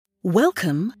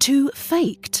Welcome to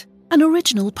Faked, an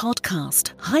original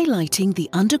podcast highlighting the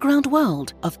underground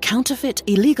world of counterfeit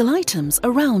illegal items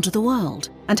around the world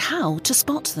and how to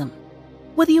spot them.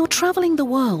 Whether you're traveling the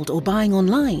world or buying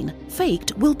online,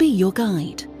 Faked will be your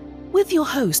guide. With your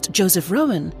host, Joseph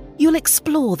Rowan, you'll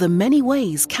explore the many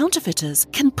ways counterfeiters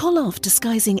can pull off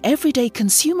disguising everyday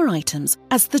consumer items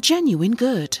as the genuine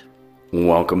good.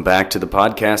 Welcome back to the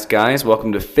podcast, guys.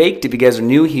 Welcome to Faked. If you guys are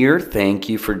new here, thank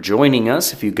you for joining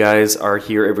us. If you guys are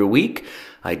here every week,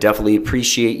 I definitely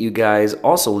appreciate you guys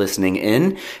also listening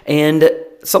in. And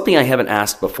something I haven't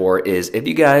asked before is if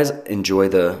you guys enjoy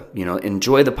the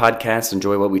podcast,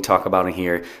 enjoy what we talk about in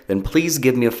here, then please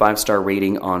give me a 5-star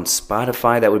rating on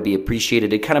Spotify. That would be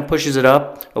appreciated. It kind of pushes it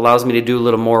up, allows me to do a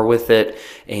little more with it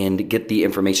and get the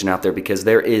information out there because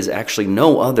there is actually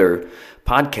no other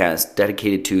podcast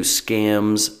dedicated to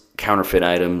scams, counterfeit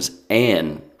items,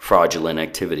 and fraudulent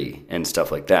activity and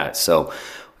stuff like that. So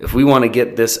if we want to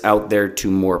get this out there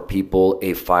to more people,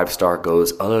 a 5-star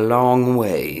goes a long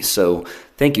way. So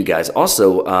thank you guys.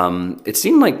 Also, it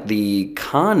seemed like the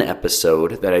con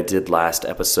episode that I did last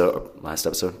episode,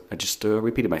 I just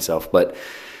repeated myself, but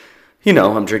you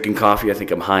know, I'm drinking coffee. I think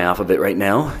I'm high off of it right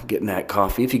now, getting that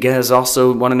coffee. If you guys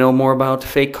also want to know more about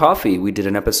fake coffee, we did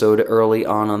an episode early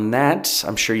on that.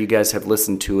 I'm sure you guys have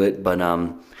listened to it, but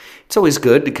it's always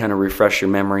good to kind of refresh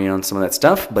your memory on some of that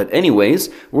stuff. But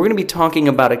anyways, we're going to be talking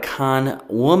about a con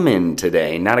woman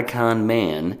today, not a con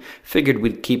man. Figured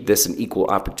we'd keep this an equal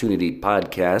opportunity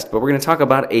podcast, but we're going to talk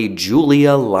about a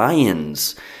Julia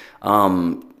Lyons,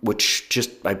 which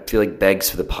just, I feel like begs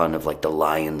for the pun of like the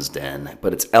Lion's Den,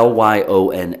 but it's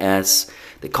Lyons.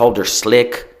 They called her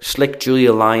Slick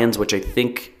Julia Lyons, which I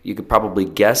think you could probably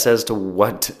guess as to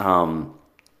what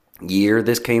year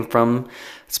this came from.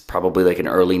 It's probably like an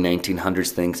early 1900s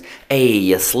thing. Hey,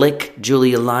 you slick,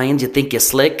 Julia Lyons, you think you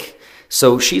slick?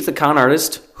 So she's a con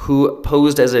artist who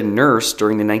posed as a nurse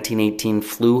during the 1918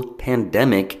 flu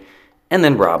pandemic and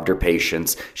then robbed her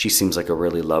patients. She seems like a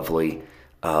really lovely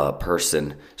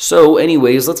person. So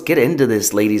anyways, let's get into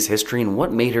this lady's history and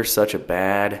what made her such a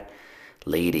bad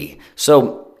lady.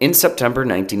 So in September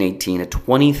 1918, a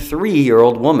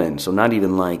 23-year-old woman, so not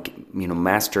even like,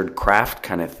 mastered craft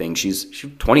kind of thing. She's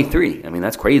 23. I mean,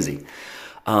 that's crazy.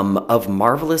 Of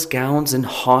marvelous gowns and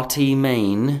haughty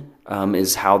mien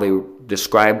is how they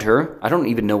described her. I don't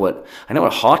even know I know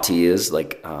what haughty is,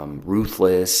 like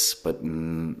ruthless, but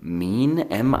mean,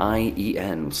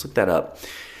 M-I-E-N. Let's look that up.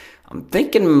 I'm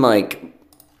thinking like,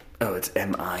 it's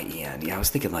M-I-E-N. Yeah, I was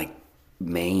thinking like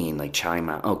Maine, like chime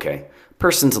out. Okay.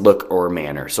 Person's look or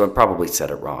manner. So I probably said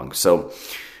it wrong. So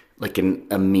like a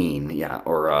mean, yeah.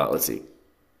 Or let's see.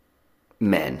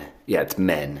 Men. Yeah, it's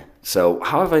men. So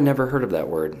how have I never heard of that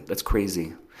word? That's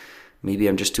crazy. Maybe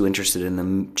I'm just too interested in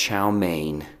the chow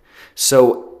mein.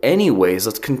 So anyways,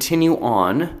 let's continue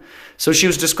on. So she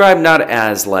was described not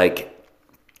as like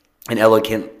an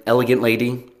elegant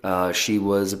lady. She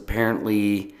was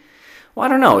apparently, I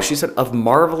don't know. She said of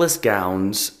marvelous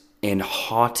gowns and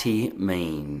haughty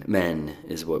men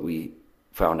is what we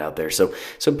found out there. So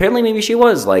apparently maybe she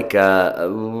was like, I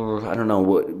don't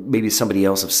know, maybe somebody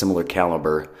else of similar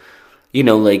caliber.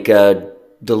 Like the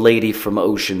lady from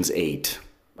Ocean's 8,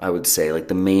 I would say. Like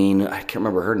the main, I can't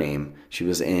remember her name. She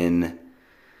was in,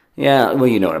 yeah, well,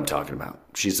 you know what I'm talking about.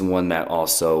 She's the one that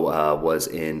also was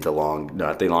in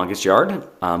not The Longest Yard.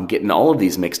 I'm getting all of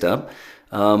these mixed up.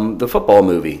 The football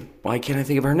movie. Why can't I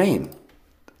think of her name?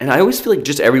 And I always feel like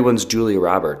just everyone's Julia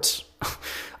Roberts.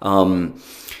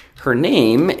 Her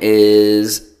name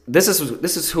is, this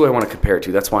is who I want to compare it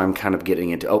to. That's why I'm kind of getting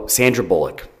into, Sandra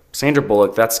Bullock. Sandra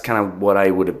Bullock, that's kind of what I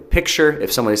would picture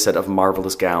if somebody said of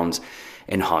marvelous gowns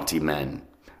and haughty men.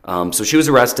 So she was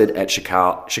arrested at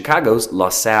Chicago's La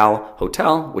Salle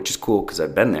Hotel, which is cool because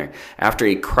I've been there, after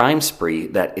a crime spree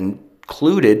that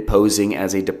included posing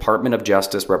as a Department of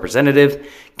Justice representative,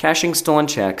 cashing stolen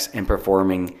checks, and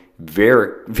performing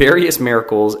various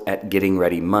miracles at getting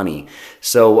ready money.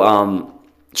 So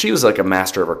she was like a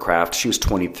master of her craft. She was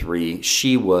 23.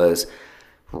 She was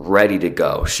ready to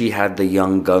go. She had the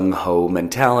young gung-ho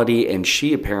mentality, and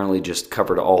she apparently just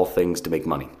covered all things to make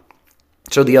money.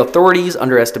 So the authorities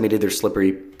underestimated their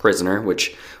slippery prisoner,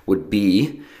 which would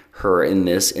be her in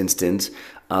this instance,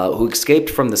 who escaped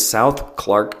from the South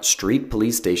Clark Street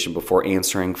police station before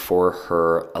answering for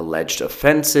her alleged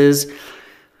offenses.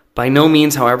 By no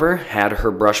means, however, had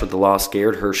her brush with the law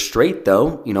scared her straight,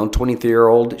 though.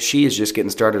 23-year-old, she is just getting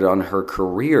started on her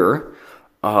career.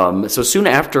 So soon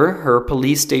after her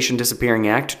police station disappearing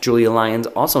act, Julia Lyons,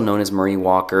 also known as Marie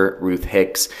Walker, Ruth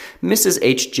Hicks, Mrs.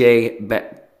 H.J.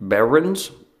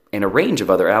 Behrens, and a range of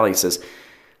other aliases,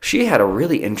 She had a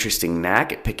really interesting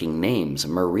knack at picking names: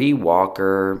 Marie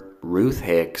Walker, Ruth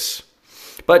Hicks.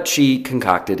 But she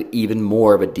concocted even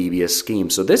more of a devious scheme.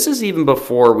 So this is even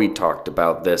before we talked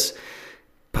about this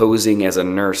posing as a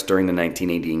nurse during the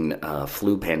 1918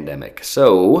 flu pandemic.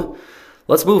 So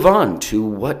let's move on to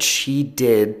what she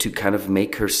did to kind of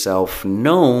make herself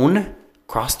known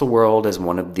across the world as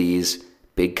one of these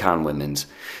big con women,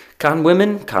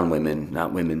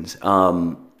 not women's.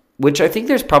 Which I think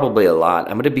there's probably a lot.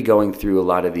 I'm going to be going through a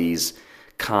lot of these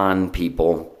con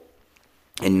people.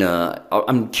 And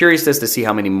I'm curious as to see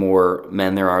how many more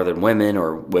men there are than women,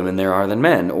 or women there are than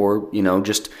men, or,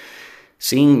 just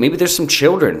seeing maybe there's some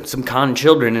children, some con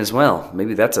children as well.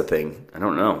 Maybe that's a thing. I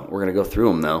don't know. We're going to go through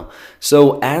them, though.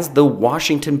 So as the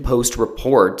Washington Post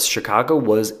reports, Chicago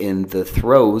was in the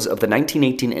throes of the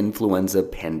 1918 influenza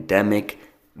pandemic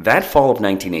that fall of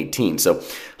 1918. So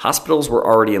hospitals were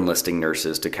already enlisting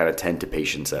nurses to kind of tend to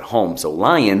patients at home. So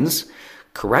Lyons,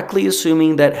 correctly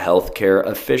assuming that healthcare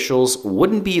officials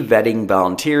wouldn't be vetting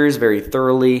volunteers very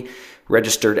thoroughly,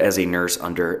 registered as a nurse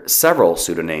under several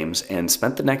pseudonyms and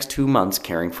spent the next 2 months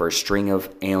caring for a string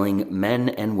of ailing men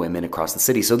and women across the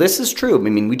city. So this is true. I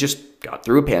mean, we just got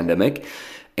through a pandemic,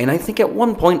 and I think at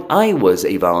one point I was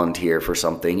a volunteer for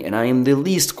something, and I am the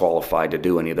least qualified to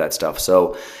do any of that stuff.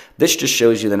 So this just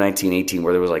shows you the 1918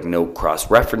 where there was like no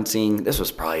cross-referencing. This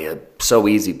was probably so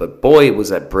easy, but boy, was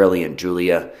that brilliant,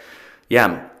 Julia.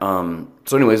 Yeah,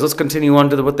 so anyways, let's continue on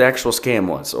to what the actual scam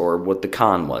was, or what the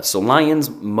con was. So Lyons'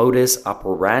 modus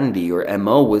operandi, or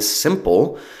MO, was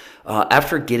simple.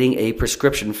 After getting a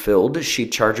prescription filled,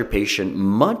 she'd charge her patient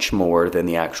much more than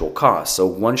the actual cost. So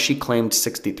once she claimed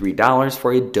 $63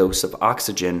 for a dose of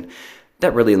oxygen,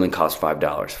 that really only cost $5.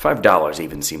 $5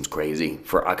 even seems crazy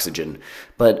for oxygen.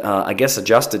 But I guess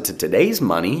adjusted to today's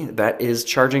money, that is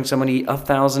charging somebody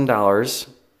 $1,000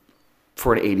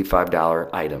 for an $85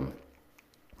 item.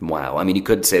 Wow. I mean, you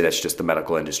could say that's just the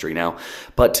medical industry now.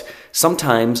 But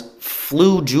sometimes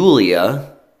Flu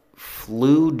Julia,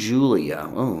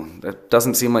 oh, that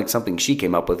doesn't seem like something she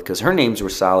came up with, because her names were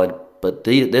solid, but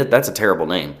that's a terrible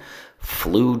name.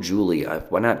 Flu Julia.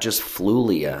 Why not just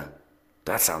Flulia?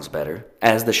 That sounds better.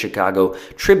 As the Chicago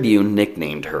Tribune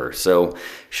nicknamed her. So,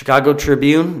 Chicago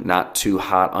Tribune, not too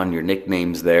hot on your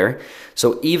nicknames there.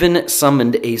 So, even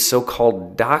summoned a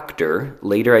so-called doctor,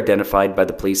 later identified by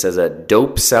the police as a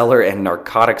dope seller and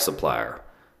narcotic supplier.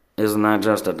 Isn't that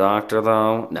just a doctor,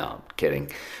 though? No, I'm kidding.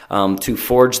 To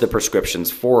forge the prescriptions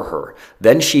for her.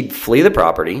 Then she'd flee the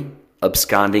property,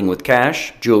 absconding with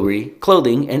cash, jewelry,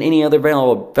 clothing, and any other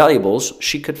valuables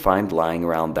she could find lying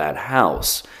around that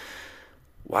house.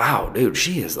 Wow, dude,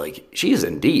 she is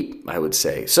in deep, I would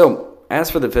say. So, as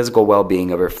for the physical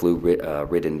well-being of her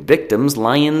flu-ridden victims,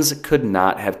 Lyons could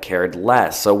not have cared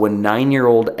less. So when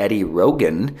 9-year-old Eddie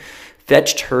Rogan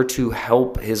fetched her to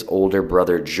help his older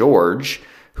brother George,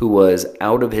 who was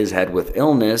out of his head with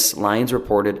illness, Lyons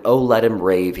reported, "Oh, let him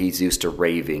rave, he's used to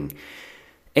raving."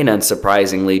 And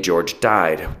unsurprisingly, George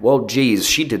died. Well, geez,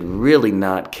 she did really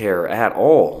not care at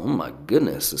all. Oh my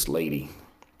goodness, this lady.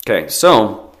 Okay,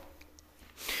 so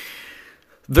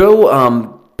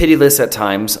though pitiless at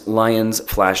times, Lyons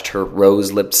flashed her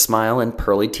rose-lipped smile and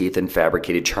pearly teeth and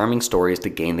fabricated charming stories to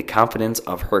gain the confidence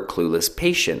of her clueless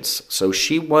patients. So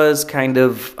she was kind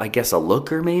of, I guess, a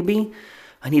looker maybe?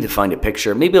 I need to find a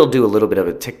picture. Maybe I'll do a little bit of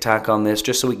a TikTok on this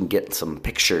just so we can get some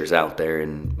pictures out there,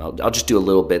 and I'll just do a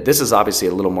little bit. This is obviously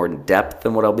a little more in depth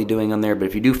than what I'll be doing on there, but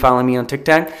if you do follow me on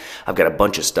TikTok, I've got a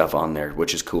bunch of stuff on there,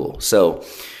 which is cool. So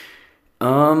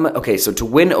okay, so to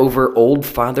win over old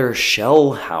Father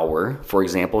Schellhauer, for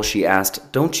example, she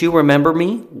asked, "Don't you remember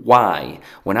me? Why?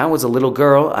 When I was a little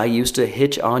girl, I used to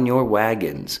hitch on your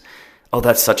wagons." Oh,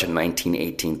 that's such a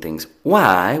 1918 thing.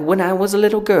 Why? When I was a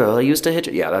little girl, I used to hitch.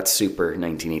 Yeah, that's super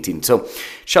 1918. So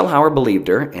Schellhauer believed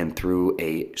her and threw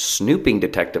a snooping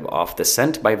detective off the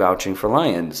scent by vouching for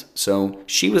Lyons. So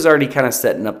she was already kind of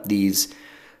setting up these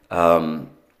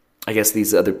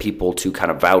these other people to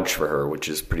kind of vouch for her, which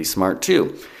is pretty smart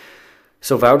too.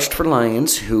 So vouched for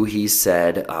Lyons, who he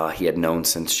said he had known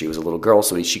since she was a little girl.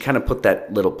 So she kind of put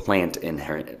that little plant in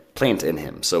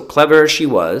him. So clever as she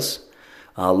was,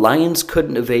 Lyons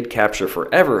couldn't evade capture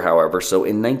forever, however. So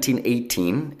in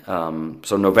 1918,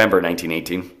 November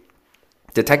 1918,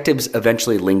 detectives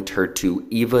eventually linked her to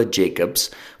Eva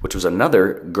Jacobs, which was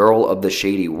another girl of the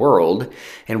shady world,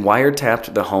 and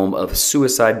wiretapped the home of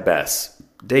Suicide Bess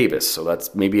Davis. So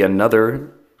that's maybe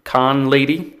another con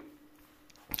lady.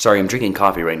 Sorry, I'm drinking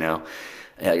coffee right now.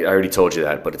 I already told you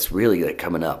that, but it's really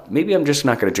coming up. Maybe I'm just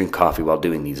not going to drink coffee while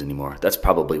doing these anymore. That's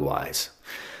probably wise.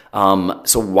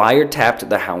 So wiretapped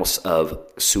the house of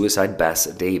Suicide Bess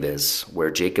Davis,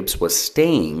 where Jacobs was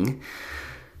staying.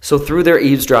 So through their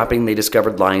eavesdropping, they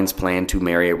discovered Lyons' plan to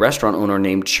marry a restaurant owner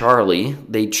named Charlie.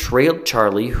 They trailed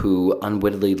Charlie, who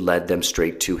unwittingly led them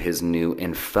straight to his new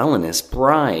and felonious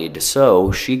bride.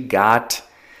 So she got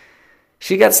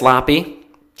sloppy.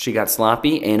 She got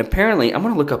sloppy, and apparently, I'm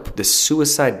going to look up the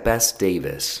Suicide Bess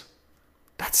Davis.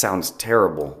 That sounds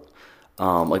terrible.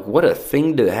 What a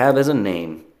thing to have as a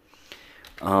name.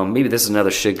 Maybe this is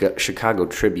another Chicago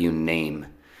Tribune name.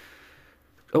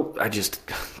 Oh, I just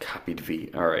copied V.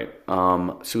 All right.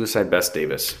 Suicide Bess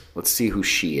Davis. Let's see who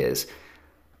she is.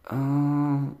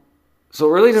 So it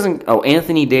really doesn't... Oh,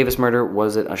 Anthony Davis murder.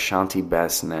 Was it Ashanti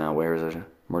Bess now? Where is it?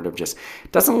 Murder of just...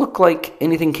 Doesn't look like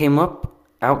anything came up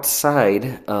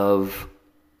outside of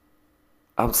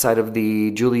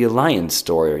the Julia Lyons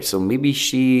story. So maybe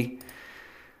she...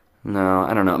 No,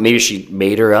 I don't know. Maybe she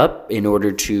made her up in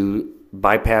order to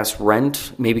bypass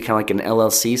rent. Maybe kind of like an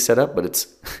LLC setup, but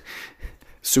it's...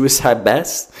 Suicide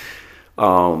Bess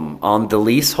on the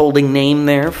leaseholding name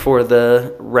there for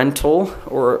the rental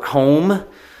or home.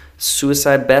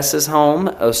 Suicide Bess's home.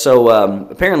 So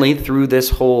apparently through this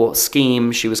whole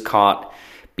scheme, she was caught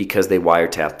because they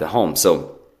wiretapped the home.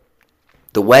 So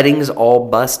the wedding's all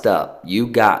bust up. You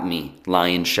got me,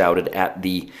 Lyons shouted at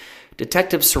the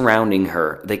detectives surrounding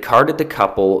her. They carted the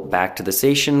couple back to the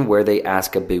station where they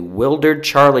asked a bewildered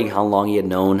Charlie how long he had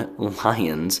known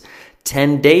Lyons.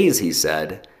 10 days, he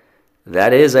said.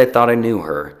 That is, I thought I knew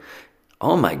her.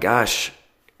 Oh my gosh.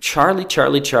 Charlie,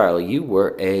 you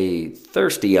were a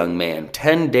thirsty young man.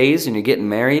 10 days and you're getting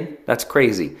married? That's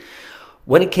crazy.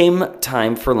 When it came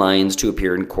time for Lyons to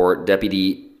appear in court,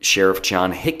 Deputy Sheriff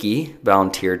John Hickey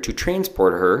volunteered to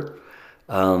transport her.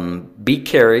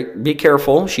 Be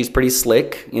careful. She's pretty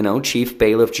slick. Chief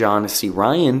Bailiff John C.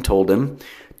 Ryan told him,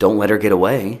 don't let her get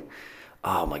away.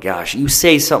 Oh my gosh, you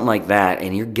say something like that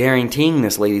and you're guaranteeing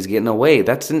this lady's getting away.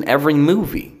 That's in every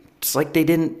movie. It's like they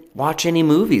didn't watch any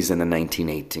movies in the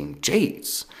 1918.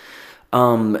 Jeez.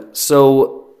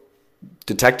 So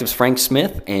detectives Frank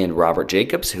Smith and Robert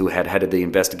Jacobs, who had headed the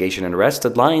investigation and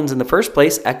arrested Lyons in the first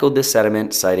place, echoed this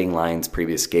sentiment, citing Lyons'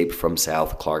 previous escape from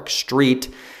South Clark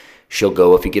Street. She'll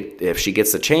go if she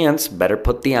gets the chance. Better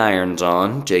put the irons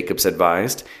on, Jacobs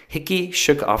advised. Hickey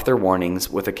shook off their warnings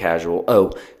with a casual,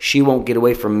 oh, she won't get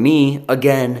away from me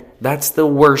again. That's the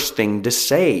worst thing to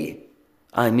say.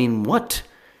 I mean, what?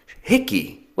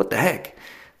 Hickey, what the heck?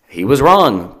 He was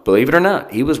wrong. Believe it or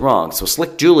not, he was wrong. So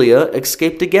Slick Julia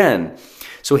escaped again.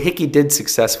 So Hickey did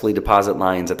successfully deposit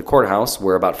Lyons at the courthouse,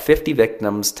 where about 50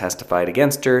 victims testified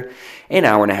against her. An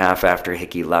hour and a half after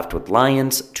Hickey left with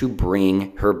Lyons to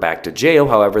bring her back to jail,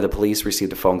 however, the police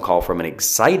received a phone call from an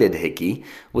excited Hickey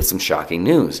with some shocking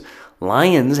news.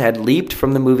 Lyons had leaped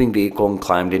from the moving vehicle and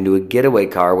climbed into a getaway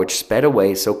car, which sped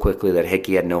away so quickly that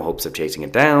Hickey had no hopes of chasing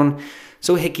it down.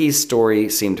 So Hickey's story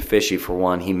seemed fishy. For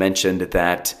one, he mentioned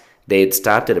that they had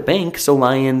stopped at a bank so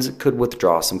Lyons could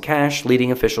withdraw some cash,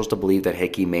 leading officials to believe that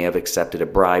Hickey may have accepted a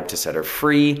bribe to set her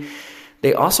free.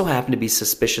 They also happened to be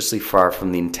suspiciously far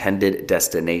from the intended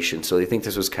destination, so they think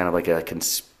this was kind of like a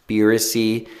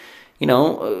conspiracy.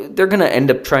 They're going to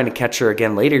end up trying to catch her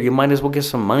again later. You might as well get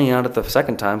some money out of the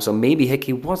second time, so maybe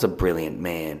Hickey was a brilliant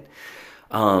man.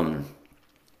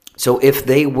 So if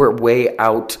they were way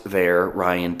out there,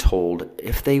 Ryan told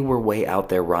the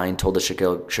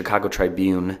Chicago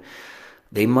Tribune,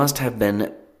 they must have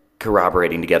been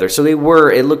corroborating together. So they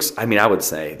were, I would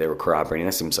say they were corroborating.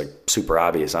 That seems like super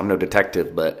obvious. I'm no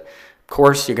detective, but of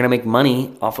course you're going to make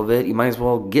money off of it. You might as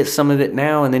well get some of it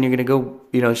now, and then you're going to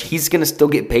go, he's going to still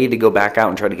get paid to go back out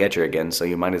and try to get her again, so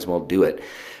you might as well do it.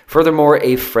 Furthermore,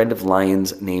 a friend of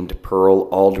Lyons named Pearl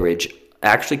Aldridge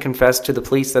actually confessed to the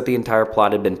police that the entire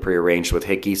plot had been prearranged with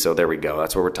Hickey, so there we go.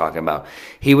 That's what we're talking about.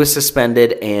 He was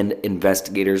suspended, and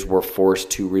investigators were forced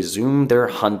to resume their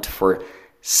hunt for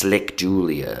Slick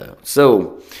Julia.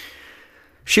 So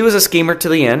she was a schemer to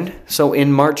the end. So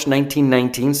in March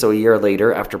 1919, so a year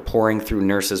later, after poring through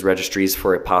nurses' registries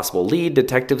for a possible lead,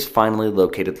 detectives finally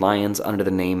located Lyons under the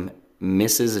name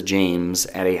Mrs. James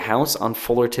at a house on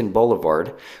Fullerton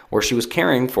Boulevard, where she was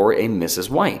caring for a Mrs.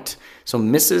 White. So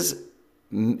Mrs.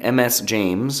 M.S.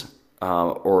 James,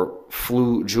 or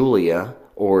Flu Julia,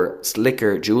 or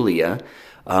Slicker Julia,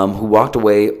 who walked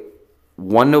away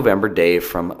one November day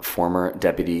from former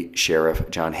Deputy Sheriff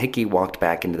John Hickey, walked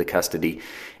back into the custody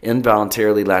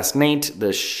involuntarily last night,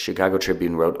 the Chicago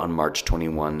Tribune wrote on March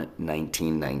 21,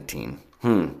 1919.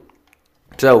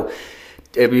 So,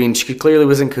 she clearly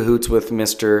was in cahoots with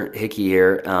Mr. Hickey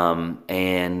here,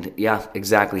 and yeah,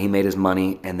 exactly, he made his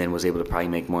money and then was able to probably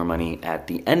make more money at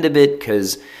the end of it,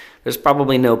 because There's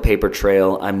probably no paper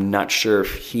trail. I'm not sure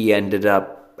if he ended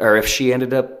up, or if she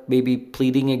ended up maybe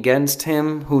pleading against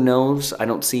him. Who knows? I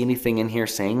don't see anything in here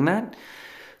saying that.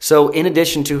 So in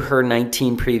addition to her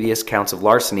 19 previous counts of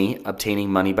larceny,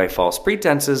 obtaining money by false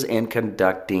pretenses, and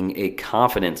conducting a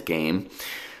confidence game,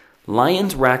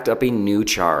 Lyons racked up a new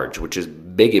charge, which is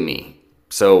bigamy.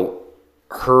 So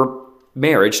her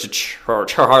marriage to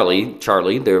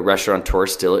Charlie, the restaurateur,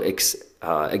 still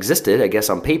existed, I guess,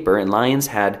 on paper, and Lyons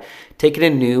had taken a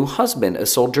new husband, a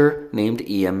soldier named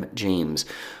E.M. James,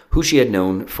 who she had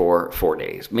known for 4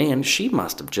 days. Man, she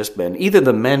must have just been, either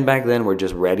the men back then were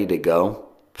just ready to go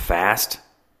fast,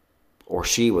 or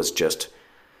she was just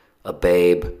a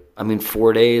babe.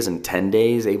 4 days and 10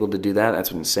 days able to do that? That's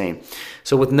insane.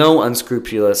 So with no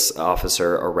unscrupulous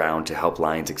officer around to help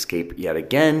Lyons escape yet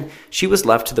again, she was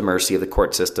left to the mercy of the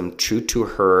court system, true to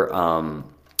her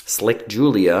slick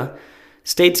Julia,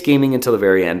 stayed scheming until the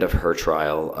very end of her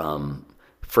trial,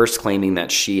 first claiming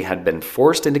that she had been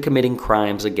forced into committing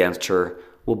crimes against her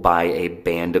by a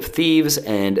band of thieves,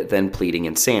 and then pleading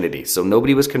insanity. So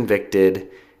nobody was convinced.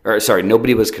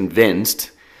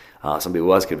 Somebody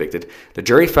was convicted. The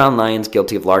jury found Lyons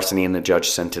guilty of larceny, and the judge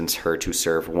sentenced her to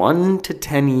serve 1 to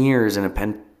 10 years in a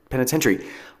penitentiary.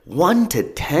 1 to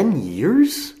 10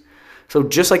 years? So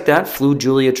just like that, flew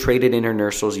Julia traded in her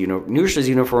nurse's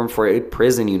uniform for a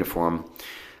prison uniform.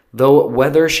 Though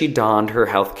whether she donned her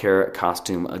healthcare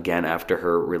costume again after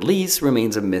her release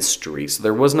remains a mystery. So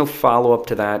there was no follow-up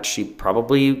to that. She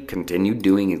probably continued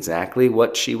doing exactly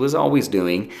what she was always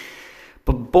doing.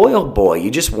 But boy, oh boy,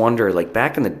 you just wonder, like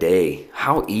back in the day,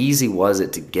 how easy was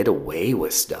it to get away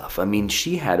with stuff?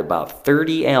 She had about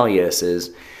 30 aliases,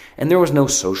 and there was no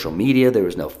social media, there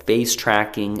was no face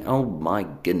tracking. Oh my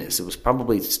goodness, it was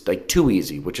probably like too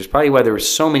easy, which is probably why there were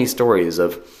so many stories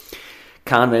of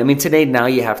today now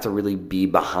you have to really be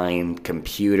behind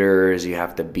computers, you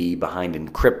have to be behind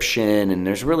encryption, and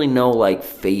there's really no like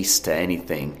face to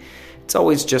anything. It's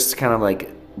always just kind of like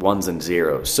ones and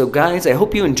zeros. So guys, I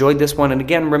hope you enjoyed this one. And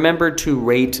again, remember to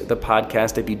rate the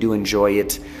podcast if you do enjoy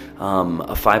it.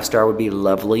 A 5-star would be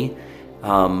lovely.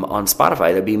 On Spotify,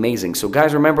 that'd be amazing. So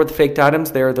guys, remember the faked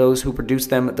items. There are those who produce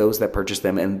them, those that purchase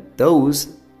them, and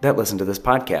those that listen to this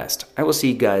podcast. I will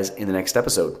see you guys in the next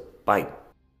episode. Bye.